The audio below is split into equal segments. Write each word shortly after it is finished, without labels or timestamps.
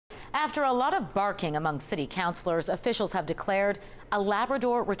After a lot of barking among city councillors, officials have declared a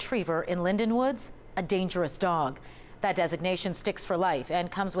Labrador Retriever in Linden Woods a dangerous dog. That designation sticks for life and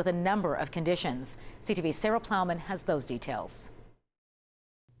comes with a number of conditions. CTV's Sarah Plowman has those details.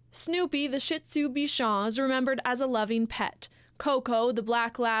 Snoopy, the Shih Tzu Bichon, is remembered as a loving pet. Coco, the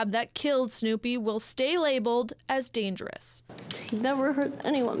black lab that killed Snoopy, will stay labeled as dangerous. He never hurt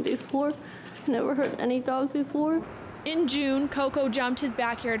anyone before, never hurt any dog before. In June, Coco jumped his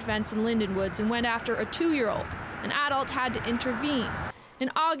backyard fence in Linden Woods and went after a 2-year-old. An adult had to intervene.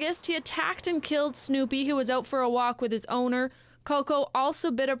 In August, he attacked and killed Snoopy, who was out for a walk with his owner. Coco also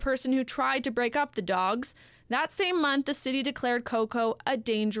bit a person who tried to break up the dogs. That same month, the city declared Coco a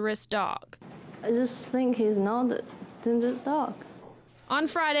dangerous dog. I just think he's not a dangerous dog. On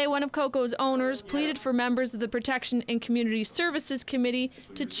Friday, one of Coco's owners pleaded for members of the Protection and Community Services Committee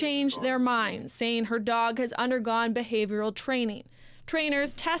to change their minds, saying her dog has undergone behavioral training.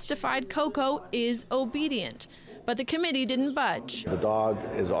 Trainers testified Coco is obedient, but the committee didn't budge. The dog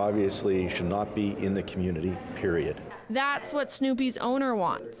should not be in the community, period. That's what Snoopy's owner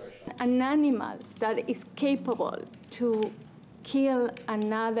wants. An animal that is capable to kill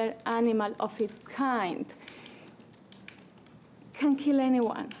another animal of its kind can kill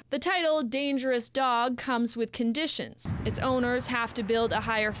anyone. The title dangerous dog comes with conditions. Its owners have to build a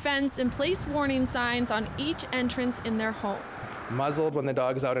higher fence and place warning signs on each entrance in their home. Muzzled when the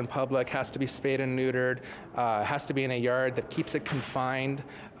dog is out in public, has to be spayed and neutered, has to be in a yard that keeps it confined,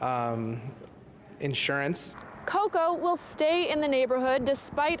 insurance. Coco will stay in the neighborhood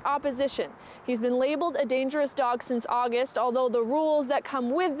despite opposition. He's been labeled a dangerous dog since August, although the rules that come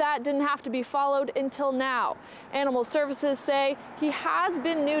with that didn't have to be followed until now. Animal Services say he has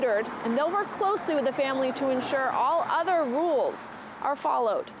been neutered, and they'll work closely with the family to ensure all other rules are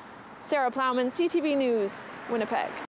followed. Sarah Plowman, CTV News, Winnipeg.